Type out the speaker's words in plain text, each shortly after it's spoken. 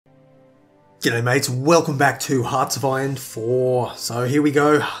G'day mates, welcome back to Hearts of Iron 4. So here we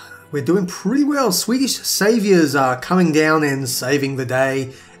go, we're doing pretty well. Swedish Saviours are coming down and saving the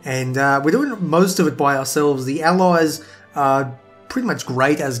day, and we're doing most of it by ourselves. The allies are pretty much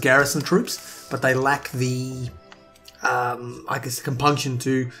great as garrison troops, but they lack the, I guess, the compunction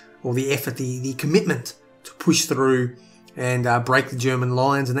to, or the effort, the commitment to push through and break the German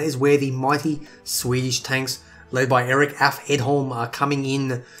lines, and that is where the mighty Swedish tanks led by Erik af Edholm are coming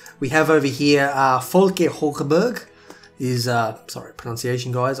in. We have over here Folke Håkeberg is, sorry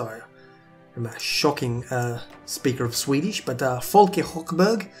pronunciation guys, I am a shocking speaker of Swedish, but Folke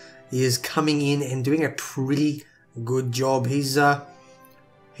Håkeberg is coming in and doing a pretty good job. He's you know,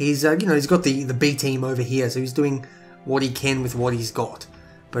 he's got the B team over here, so he's doing what he can with what he's got.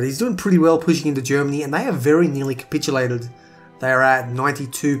 But he's doing pretty well pushing into Germany, and they have very nearly capitulated. They are at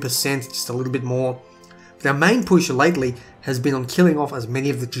 92%, just a little bit more. But our main push lately has been on killing off as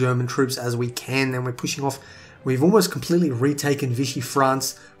many of the German troops as we can, and we're pushing off. We've almost completely retaken Vichy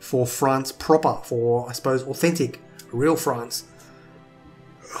France for France proper, for, I suppose, authentic, real France.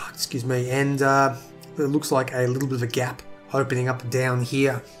 Excuse me, and it looks like a little bit of a gap opening up down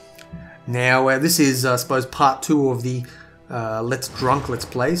here. Now, this is, I suppose, part 2 of the Let's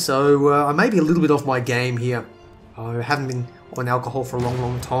Play, so I may be a little bit off my game here. I haven't been on alcohol for a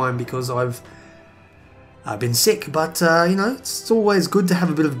long time because I've been sick, but you know, it's always good to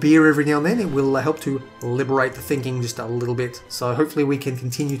have a bit of beer every now and then. It will help to liberate the thinking just a little bit. So hopefully we can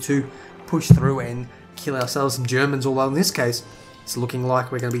continue to push through and kill ourselves some Germans, although in this case it's looking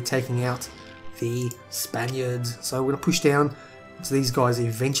like we're going to be taking out the Spaniards. So we're going to push down so these guys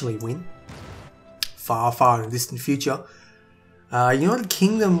eventually win. Far in the distant future. United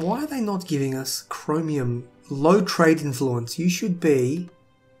Kingdom, why are they not giving us chromium? Low trade influence. You should be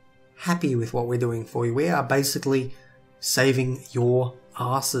happy with what we're doing for you. We are basically saving your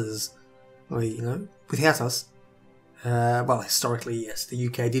asses. Well, you know, without us. Well, historically, yes, the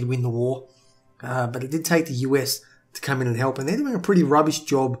UK did win the war. But it did take the US to come in and help. And they're doing a pretty rubbish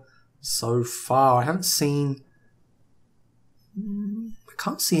job so far. I haven't seen... I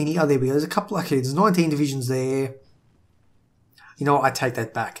can't see any... Oh, there we go. There's a couple... Okay, there's 19 divisions there. You know what? I take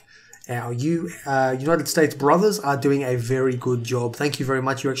that back. Our United States brothers are doing a very good job. Thank you very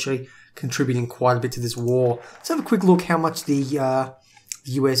much. You're actually contributing quite a bit to this war. Let's have a quick look how much the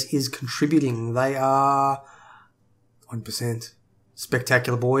US is contributing. They are 1%.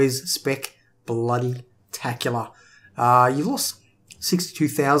 Spectacular, boys. Spec-bloody-tacular. You've lost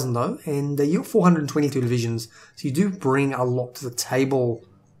 62,000 though, and you're 422 divisions. So you do bring a lot to the table.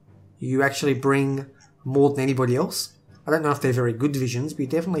 You actually bring more than anybody else. I don't know if they're very good divisions, but you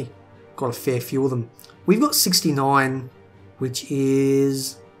definitely got a fair few of them. We've got 69, which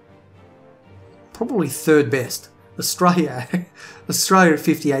is probably third best. Australia at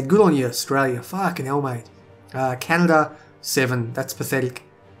 58. Good on you, Australia. Fucking hell, mate. Canada, 7. That's pathetic.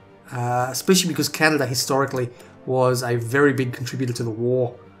 Especially because Canada historically was a very big contributor to the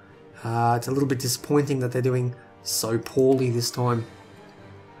war. It's a little bit disappointing that they're doing so poorly this time.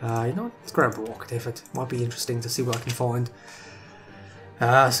 You know what? Let's grab a rocket effort. Might be interesting to see what I can find.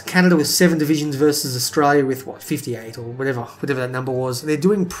 So Canada with 7 divisions versus Australia with, what, 58 or whatever that number was. They're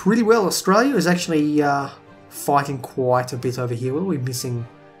doing pretty well. Australia is actually fighting quite a bit over here. What are we missing?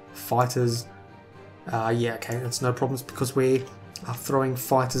 Fighters. Yeah, okay, that's no problems because we are throwing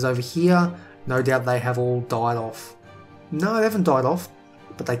fighters over here. No doubt they have all died off. No, they haven't died off,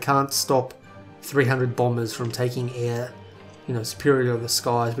 but they can't stop 300 bombers from taking air, you know, superior to the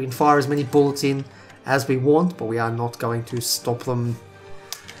skies. We can fire as many bullets in as we want, but we are not going to stop them.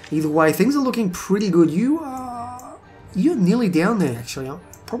 Either way, things are looking pretty good. You're nearly down there, actually.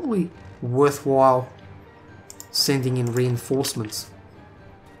 Probably worthwhile sending in reinforcements.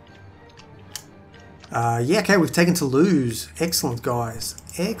 Yeah, okay, we've taken Toulouse. Excellent, guys.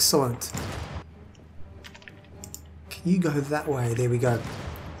 Excellent. Can you go that way? There we go.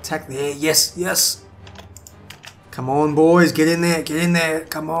 Attack there. Yes, yes. Come on, boys. Get in there. Get in there.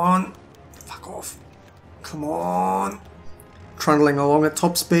 Come on. Fuck off. Come on. Trundling along at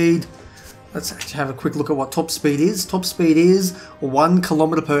top speed. Let's actually have a quick look at what top speed is. Top speed is 1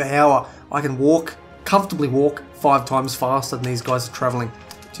 kilometer per hour. I can comfortably walk 5 times faster than these guys are traveling.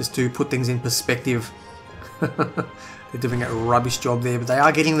 Just to put things in perspective. They're doing a rubbish job there, but they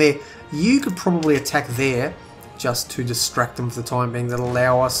are getting there. You could probably attack there just to distract them for the time being. That'll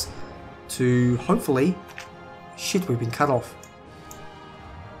allow us to hopefully... Shit, we've been cut off.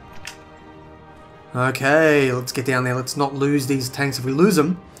 Okay, let's get down there. Let's not lose these tanks. If we lose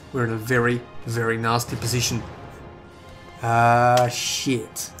them, we're in a very nasty position.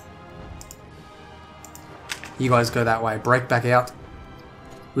 Shit. You guys go that way. Break back out.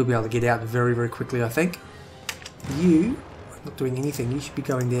 we'll be able to get out very, very quickly, I think. You, not doing anything, you should be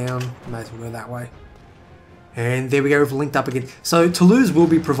going down. May as well go that way. And there we go, we've linked up again. So Toulouse will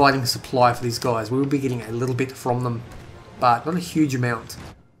be providing supply for these guys. We will be getting a little bit from them, but not a huge amount.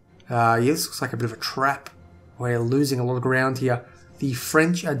 Yeah, this looks like a bit of a trap. We're losing a lot of ground here. The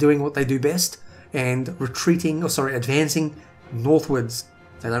French are doing what they do best and retreating, or sorry, advancing northwards.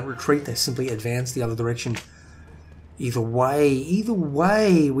 They don't retreat, they simply advance the other direction. Either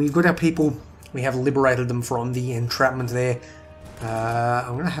way, we've got our people. We have liberated them from the entrapment there.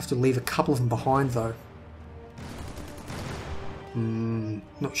 I'm going to have to leave a couple of them behind though.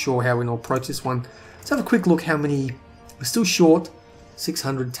 Not sure how we're going to approach this one. Let's have a quick look how many. We're still short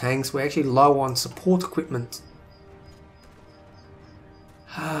 600 tanks. We're actually low on support equipment.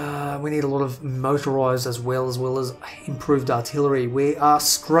 We need a lot of motorized as well as improved artillery. We are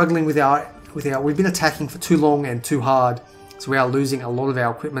struggling with our we've been attacking for too long and too hard, so we are losing a lot of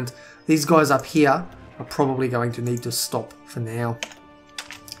our equipment. These guys up here are probably going to need to stop for now.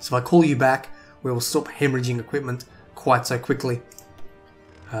 So if I call you back, we will stop hemorrhaging equipment quite so quickly.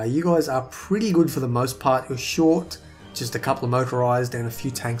 You guys are pretty good for the most part. You're short, just a couple of motorized and a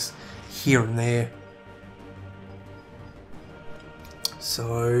few tanks here and there.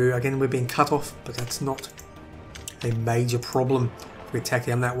 So again, we're being cut off, but that's not a major problem. If we attack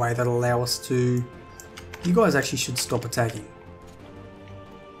them that way, that'll allow us to... You guys actually should stop attacking.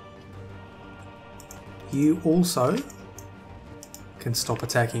 You also can stop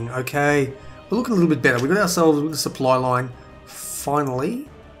attacking. Okay, we're looking a little bit better. We got ourselves with a supply line. Finally,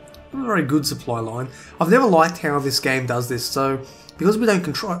 a very good supply line. I've never liked how this game does this. So because we don't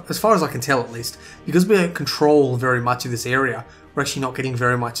control, as far as I can tell at least, because we don't control very much of this area, we're actually not getting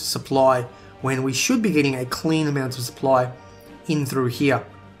very much supply when we should be getting a clean amount of supply in through here.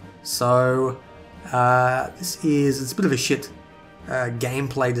 So it's a bit of a shit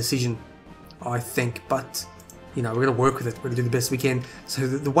gameplay decision, I think, but you know, we're going to work with it. We're going to do the best we can. So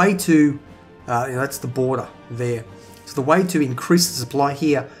the way to, you know, that's the border there. So the way to increase the supply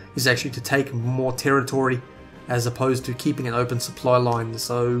here is actually to take more territory as opposed to keeping an open supply line.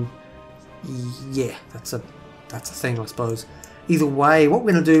 So yeah, that's a thing, I suppose. Either way, what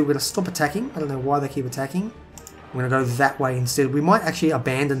we're going to do, we're going to stop attacking. I don't know why they keep attacking. We're going to go that way instead. We might actually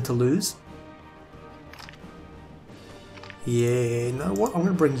abandon Toulouse. Yeah, you know what? I'm going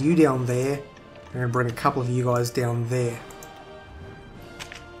to bring you down there. I'm going to bring a couple of you guys down there.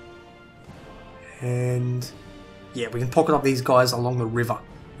 And yeah, we can pocket up these guys along the river.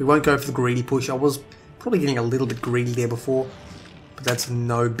 We won't go for the greedy push. I was probably getting a little bit greedy there before, but that's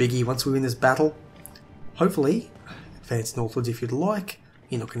no biggie. Once we win this battle, hopefully, advance northwards if you'd like.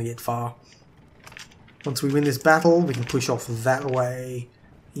 You're not going to get far. Once we win this battle, we can push off that way.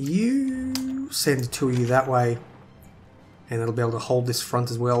 You send two of you that way, and it'll be able to hold this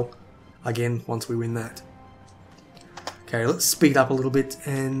front as well. Again, once we win that. Okay, let's speed up a little bit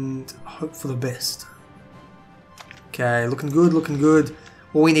and hope for the best. Okay, looking good, looking good.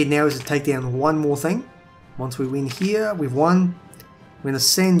 All we need now is to take down one more thing. Once we win here, we've won. I'm going to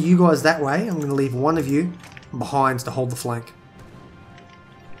send you guys that way. I'm going to leave one of you behind to hold the flank.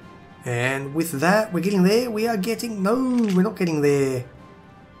 And with that, we're getting there. We are getting... No, we're not getting there.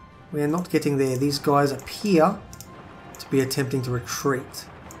 We are not getting there. These guys appear to be attempting to retreat.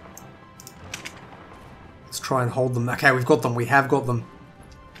 Let's try and hold them. Okay, we've got them. We have got them.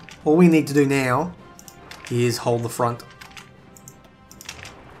 All we need to do now is hold the front.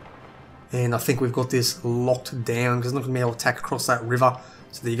 And I think we've got this locked down because I'm not going to be able to attack across that river.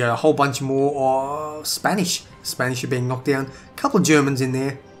 So there you go. A whole bunch more Spanish. Spanish are being knocked down. A couple of Germans in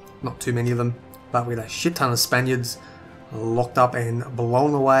there. Not too many of them. But we got a shit ton of Spaniards locked up and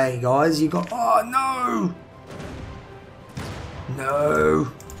blown away. Guys, you got... Oh, no!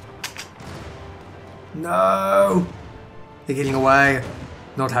 No! No! They're getting away.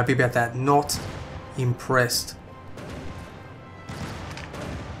 Not happy about that. Not impressed.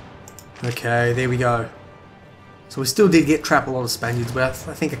 Okay, there we go. So we still did get trapped a lot of Spaniards, but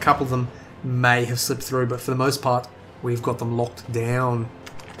I think a couple of them may have slipped through, but for the most part, we've got them locked down.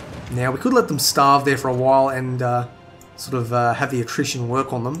 Now, we could let them starve there for a while and sort of have the attrition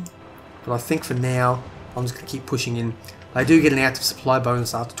work on them, but I think for now, I'm just going to keep pushing in. I do get an active supply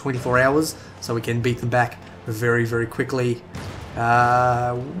bonus after 24 hours, so we can beat them back very, very quickly.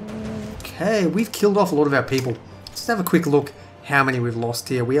 Okay, we've killed off a lot of our people. Let's have a quick look how many we've lost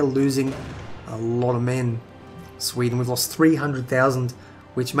here. We are losing a lot of men. Sweden, we've lost 300,000,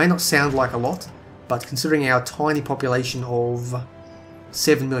 which may not sound like a lot, but considering our tiny population of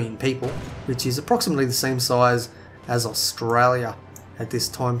 7 million people, which is approximately the same size as Australia at this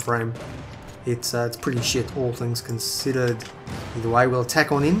time frame, It's pretty shit, all things considered. Either way, we'll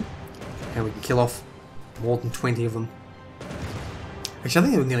attack on in, and we can kill off more than 20 of them. Actually, I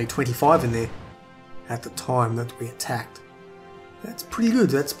think there were nearly 25 in there at the time that we attacked. That's pretty good,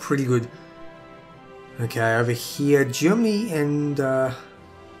 that's pretty good. Okay, over here, Germany and...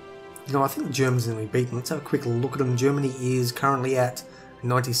 you know, I think the Germans are going to be beaten. Let's have a quick look at them. Germany is currently at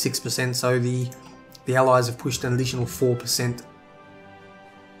 96%, so the Allies have pushed an additional 4%.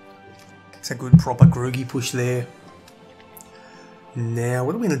 It's a good proper groogy push there. Now,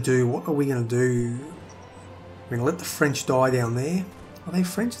 what are we going to do? What are we going to do? We're going to let the French die down there. Are they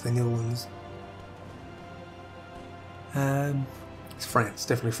French? Are they Netherlands? It's France,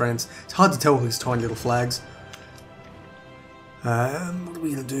 definitely France. It's hard to tell with these tiny little flags. What are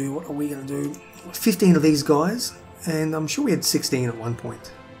we going to do? What are we going to do? 15 of these guys, and I'm sure we had 16 at one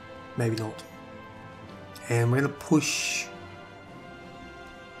point. Maybe not. And we're going to push...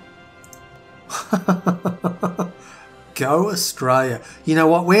 Go Australia. You know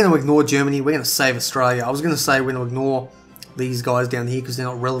what? We're going to ignore Germany. We're going to save Australia. I was going to say we're going to ignore these guys down here because they're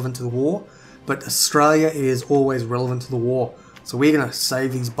not relevant to the war. But Australia is always relevant to the war. So we're going to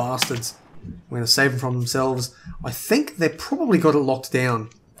save these bastards. We're going to save them from themselves. I think they've probably got it locked down.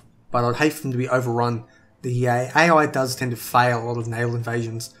 But I'd hate for them to be overrun. The AI does tend to fail a lot of naval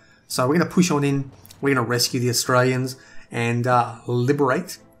invasions. So we're going to push on in. We're going to rescue the Australians and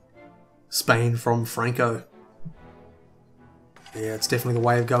liberate Spain from Franco. Yeah, it's definitely the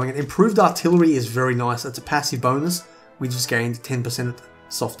way of going. Improved artillery is very nice. It's a passive bonus. We just gained 10%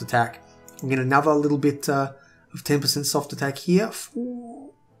 soft attack. We get another little bit of 10% soft attack here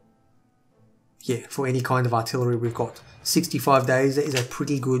for any kind of artillery we've got. 65 days, that is a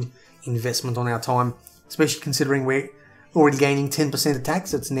pretty good investment on our time, especially considering we're already gaining 10%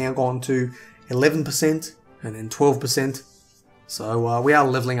 attacks. It's now gone to 11% and then 12%. So we are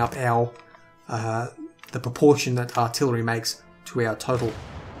leveling up our the proportion that artillery makes to our total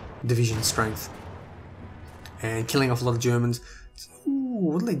division strength. And killing off a lot of Germans. Ooh,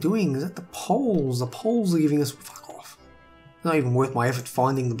 what are they doing? Is that the Poles? The Poles are giving us... Fuck off. Not even worth my effort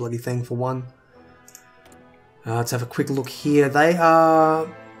finding the bloody thing for one. Let's have a quick look here. They've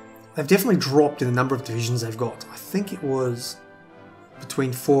definitely dropped in the number of divisions they've got. I think it was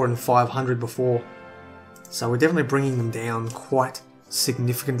between 400 and 500 before. So we're definitely bringing them down quite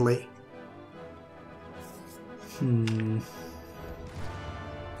significantly.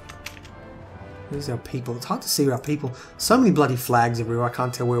 Where's our people? It's hard to see our people. So many bloody flags everywhere. I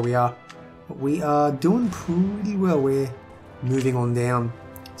can't tell where we are. But we are doing pretty well. We're moving on down.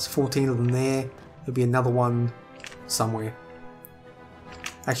 There's 14 of them there. There'll be another one somewhere.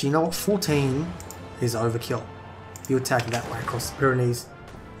 Actually, you know what? 14 is overkill. You attack that way across the Pyrenees.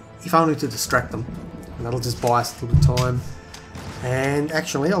 If only to distract them. And that'll just buy us a little bit of time. And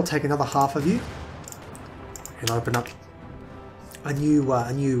actually, I'll take another half of you. And open up a new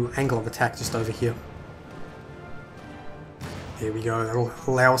angle of attack just over here. There we go. That'll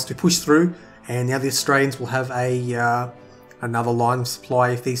allow us to push through. And now the Australians will have a another line of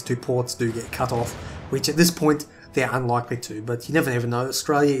supply if these two ports do get cut off. Which at this point, they're unlikely to. But you never know.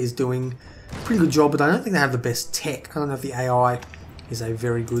 Australia is doing a pretty good job. But I don't think they have the best tech. I don't know if the AI is a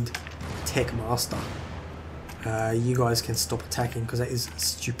very good tech master. You guys can stop attacking because that is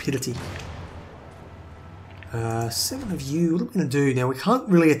stupidity. 7 of you. What are we going to do now? We can't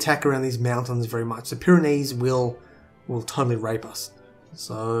really attack around these mountains very much. The Pyrenees will totally rape us.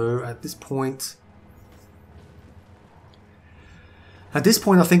 So at this point, I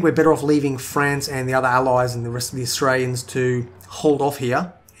think we're better off leaving France and the other allies and the rest of the Australians to hold off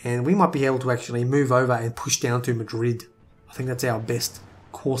here, and we might be able to actually move over and push down to Madrid. I think that's our best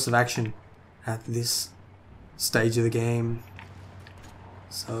course of action at this stage of the game.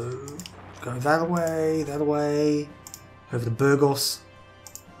 So go that way, over to Burgos,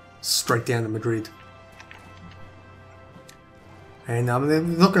 straight down to Madrid. And they're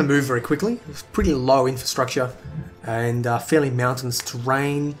not going to move very quickly. It's pretty low infrastructure and fairly mountainous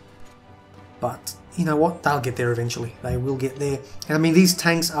terrain. But you know what? They'll get there eventually. They will get there. And I mean, these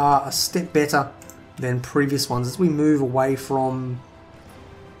tanks are a step better than previous ones. As we move away from...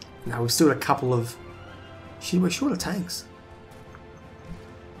 Now, we've still got a couple of... We're short of tanks.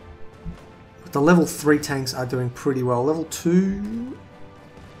 But the level 3 tanks are doing pretty well. Level 2...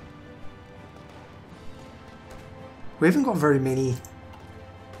 We haven't got very many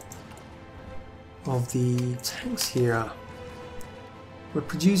of the tanks here. We're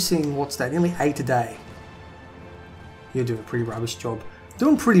producing, what's that, nearly 8 a day. You're doing a pretty rubbish job.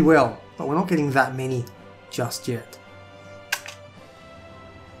 Doing pretty well, but we're not getting that many just yet.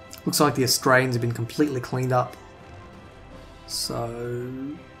 Looks like the Australians have been completely cleaned up. So...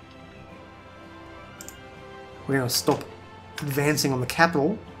 we're going to stop advancing on the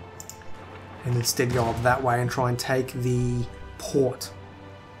capital and instead go up that way and try and take the port.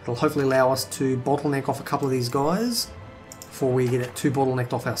 It'll hopefully allow us to bottleneck off a couple of these guys before we get it too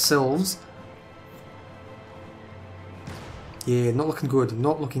bottlenecked off ourselves. Yeah, not looking good.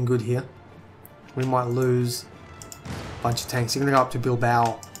 Not looking good here. We might lose a bunch of tanks. You're going to go up to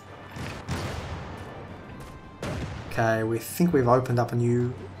Bilbao. Okay, we think we've opened up a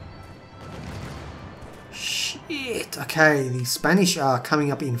new... Shit! Okay, the Spanish are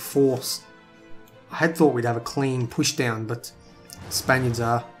coming up in force. I had thought we'd have a clean push down, but the Spaniards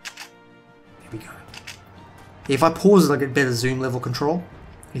are... There we go. If I pause it, I get better zoom level control.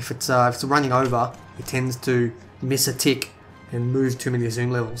 If it's running over, it tends to miss a tick and move too many zoom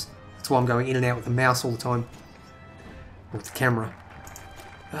levels. That's why I'm going in and out with the mouse all the time. Or with the camera.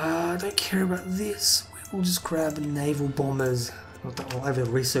 I don't care about this. We'll just grab naval bombers. Not that I'll ever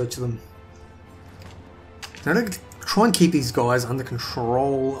research them. Now, to try and keep these guys under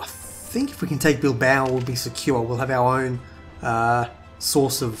control. I think if we can take Bilbao, we'll be secure. We'll have our own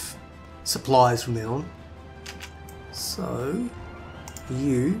source of supplies from now on. So,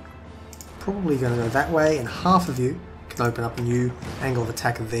 you probably going to go that way, and half of you can open up a new angle of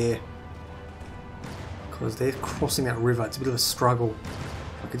attack there. Because they're crossing that river. It's a bit of a struggle.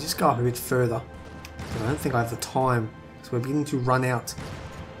 If I could just go up a bit further. But I don't think I have the time. So we're beginning to run out.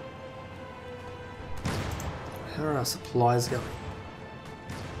 How are our supplies going?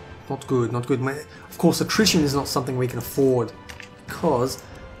 Not good, not good. Of course, attrition is not something we can afford. Because,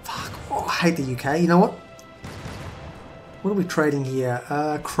 fuck, oh, I hate the UK. You know what? What are we trading here?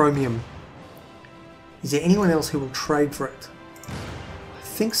 Chromium. Is there anyone else who will trade for it? I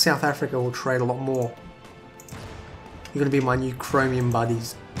think South Africa will trade a lot more. You're going to be my new chromium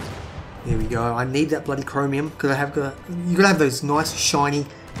buddies. There we go. I need that bloody chromium because you got to have those nice shiny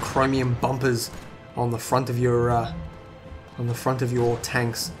chromium bumpers on the front of your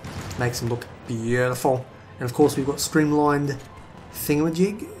tanks. Makes them look beautiful. And of course we've got streamlined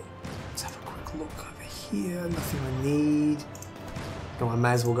thingamajig. Let's have a quick look over here. Nothing I need. No, I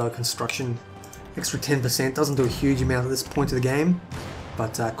may as well go construction. Extra 10% doesn't do a huge amount at this point of the game,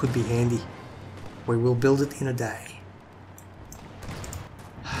 but could be handy. We will build it in a day.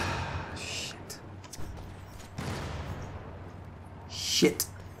 Shit.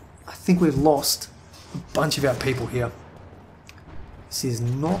 I think we've lost a bunch of our people here. This is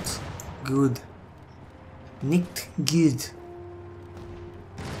not good. Nicht good.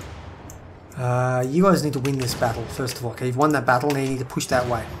 You guys need to win this battle, first of all. Okay, you've won that battle, now you need to push that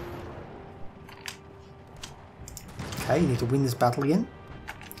way. Okay, you need to win this battle again.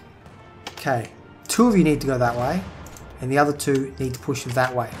 Okay, 2 of you need to go that way, and the other 2 need to push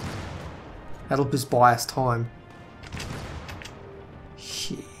that way. That'll just buy us time.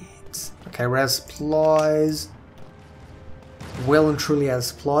 Shit. Okay, we're out of supplies. Well and truly out of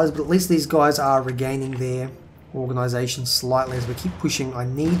supplies, but at least these guys are regaining their organisation slightly as we keep pushing. I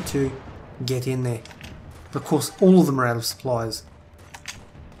need to get in there. But of course, all of them are out of supplies.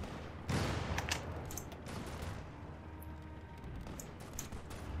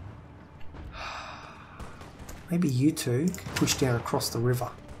 Maybe you two can push down across the river.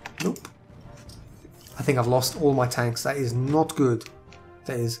 Nope. I think I've lost all my tanks. That is not good.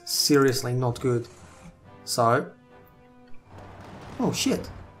 That is seriously not good. So... Oh shit.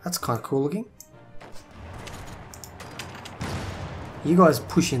 That's kind of cool looking. You guys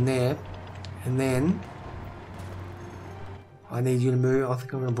push in there. And then... I need you to move. I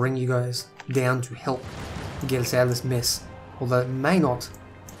think I'm going to bring you guys down to help get us out of this mess. Although it may not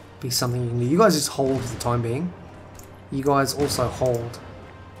be something you can do. You guys just hold for the time being. You guys also hold.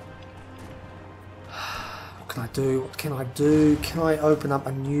 What can I do? What can I do? Can I open up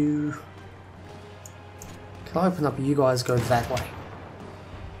a new... Can I open up you guys go that way?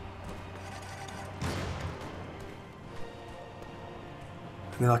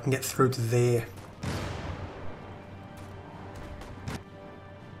 And then I can get through to there.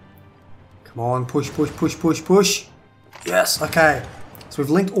 Come on, push, push, push, push, push. Yes, okay. So we've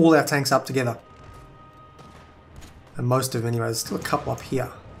linked all our tanks up together. And most of them anyway. There's still a couple up here.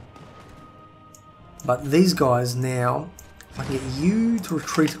 But these guys now, if I can get you to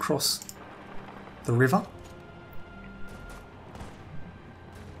retreat across the river.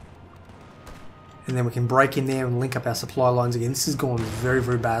 And then we can break in there and link up our supply lines again. This has gone very,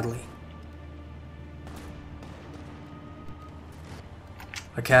 very badly.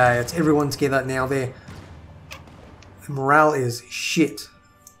 Okay, it's everyone together now there. The morale is shit.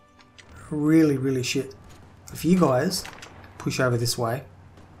 Really, really shit. If you guys push over this way.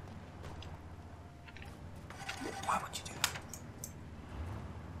 Why would you do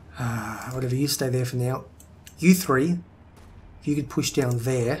that? Whatever, you stay there for now. You three, if you could push down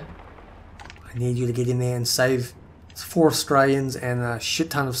there, I need you to get in there and save. It's 4 Australians and a shit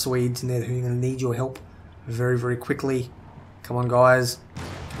ton of Swedes in there who are going to need your help very, very quickly. Come on, guys.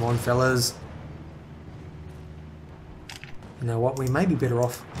 Come on, fellas. You know what? We may be better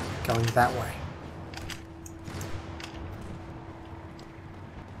off going that way.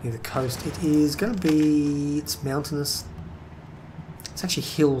 Near the coast. It is going to be... It's mountainous. It's actually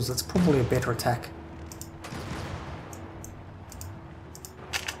hills. That's probably a better attack.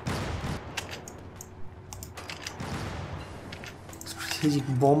 Strategic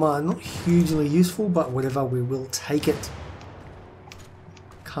bomber. Not hugely useful, but whatever. We will take it.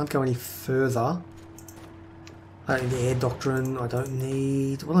 Can't go any further. I don't need air doctrine. I don't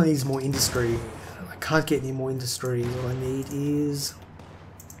need... What I need is more industry. I can't get any more industry. What I need is...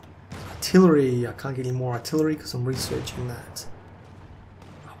 artillery. I can't get any more artillery because I'm researching that.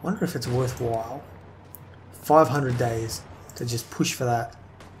 I wonder if it's worthwhile. 500 days to just push for that.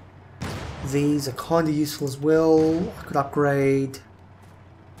 These are kind of useful as well. I could upgrade...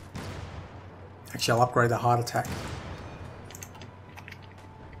 Actually, I'll upgrade the heart attack.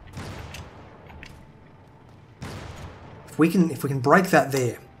 If we can break that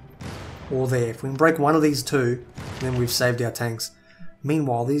there, or there, if we can break one of these two, then we've saved our tanks.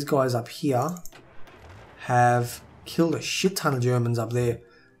 Meanwhile, these guys up here have killed a shit ton of Germans up there.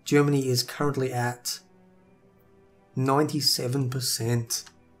 Germany is currently at 97%.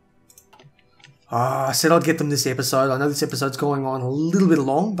 I said I'd get them this episode. I know this episode's going on a little bit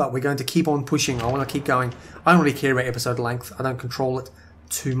long, but we're going to keep on pushing. I want to keep going. I don't really care about episode length. I don't control it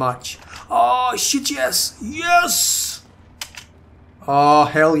too much. Oh, shit, yes! Yes! Oh,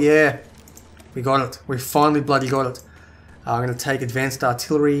 hell yeah. We got it. We finally bloody got it. I'm going to take advanced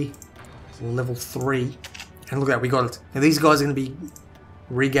artillery, level 3. And look at that, we got it. Now these guys are going to be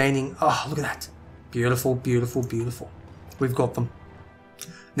regaining... Oh, look at that. Beautiful, beautiful, beautiful. We've got them.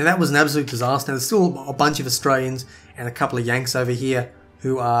 Now that was an absolute disaster. Now, there's still a bunch of Australians and a couple of Yanks over here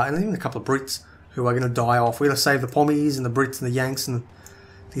who are... And even a couple of Brits who are going to die off. We're going to save the Pommies and the Brits and the Yanks and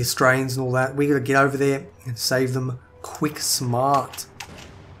the Australians and all that. We're going to get over there and save them quick, smart.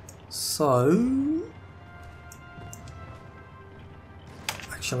 So...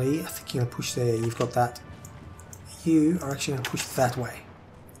 Actually, I think you're going to push there. You've got that. You are actually going to push that way.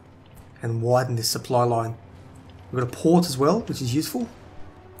 And widen this supply line. We've got a port as well, which is useful.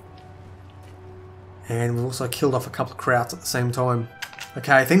 And we've also killed off a couple of krauts at the same time.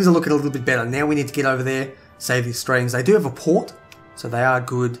 Okay, things are looking a little bit better. Now we need to get over there, save the Australians. They do have a port, so they are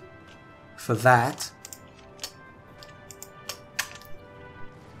good for that.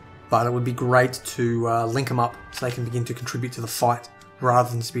 But it would be great to link them up so they can begin to contribute to the fight rather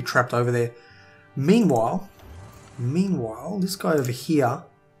than just be trapped over there. Meanwhile, this guy over here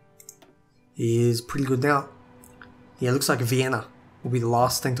is pretty good now. Yeah, it looks like Vienna will be the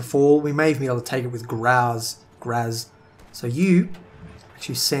last thing to fall. We may even be able to take it with Graz. So you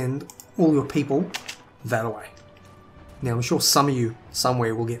actually send all your people that way. Now I'm sure some of you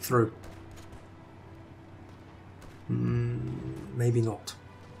somewhere will get through. Maybe not.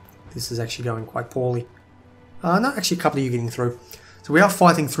 This is actually going quite poorly. No, actually a couple of you getting through. So we are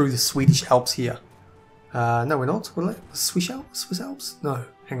fighting through the Swedish Alps here. No, we're not. What are they? Swiss Alps? No,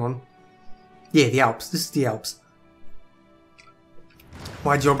 hang on. Yeah, the Alps. This is the Alps.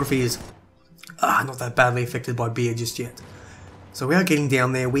 My geography is not that badly affected by beer just yet. So we are getting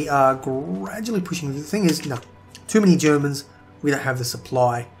down there. We are gradually pushing. The thing is, no, too many Germans. We don't have the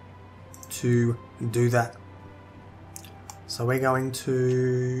supply to do that. So we're going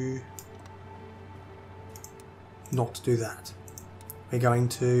to not do that. We're going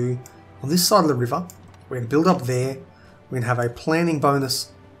to, on this side of the river, we're going to build up there. We're going to have a planning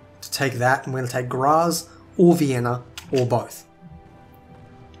bonus to take that, and we're going to take Graz or Vienna or both.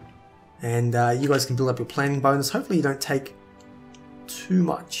 And you guys can build up your planning bonus. Hopefully you don't take too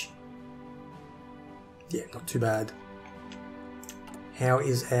much. Yeah, not too bad. How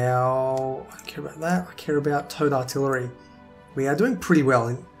is our... I don't care about that. I care about towed artillery. We are doing pretty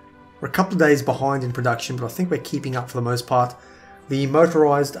well. We're a couple of days behind in production, but I think we're keeping up for the most part. The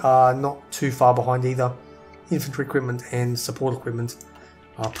motorized are not too far behind either. Infantry equipment and support equipment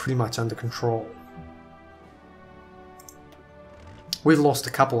are pretty much under control. We've lost a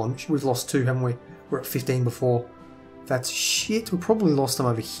couple. I'm sure we've lost 2, haven't we? We're at 15 before. That's shit. We probably lost them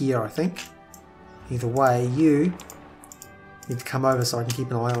over here, I think. Either way, you need to come over so I can keep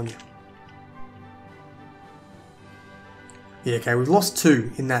an eye on you. Yeah, okay, we've lost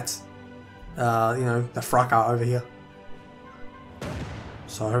 2 in that, the fracas over here.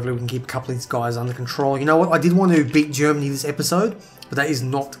 So hopefully we can keep a couple of these guys under control. You know what? I did want to beat Germany this episode, but that is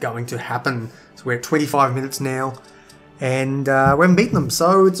not going to happen. So we're at 25 minutes now, and we haven't beaten them.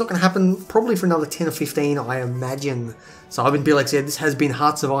 So it's not going to happen probably for another 10 or 15, I imagine. So I've been Blxz. This has been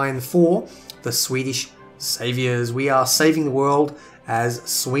Hearts of Iron for the Swedish Saviours. We are saving the world as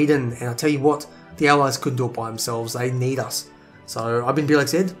Sweden. And I tell you what, the Allies couldn't do it by themselves. They need us. So I've been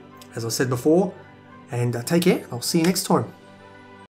Blxz, as I said before. And take care. I'll see you next time.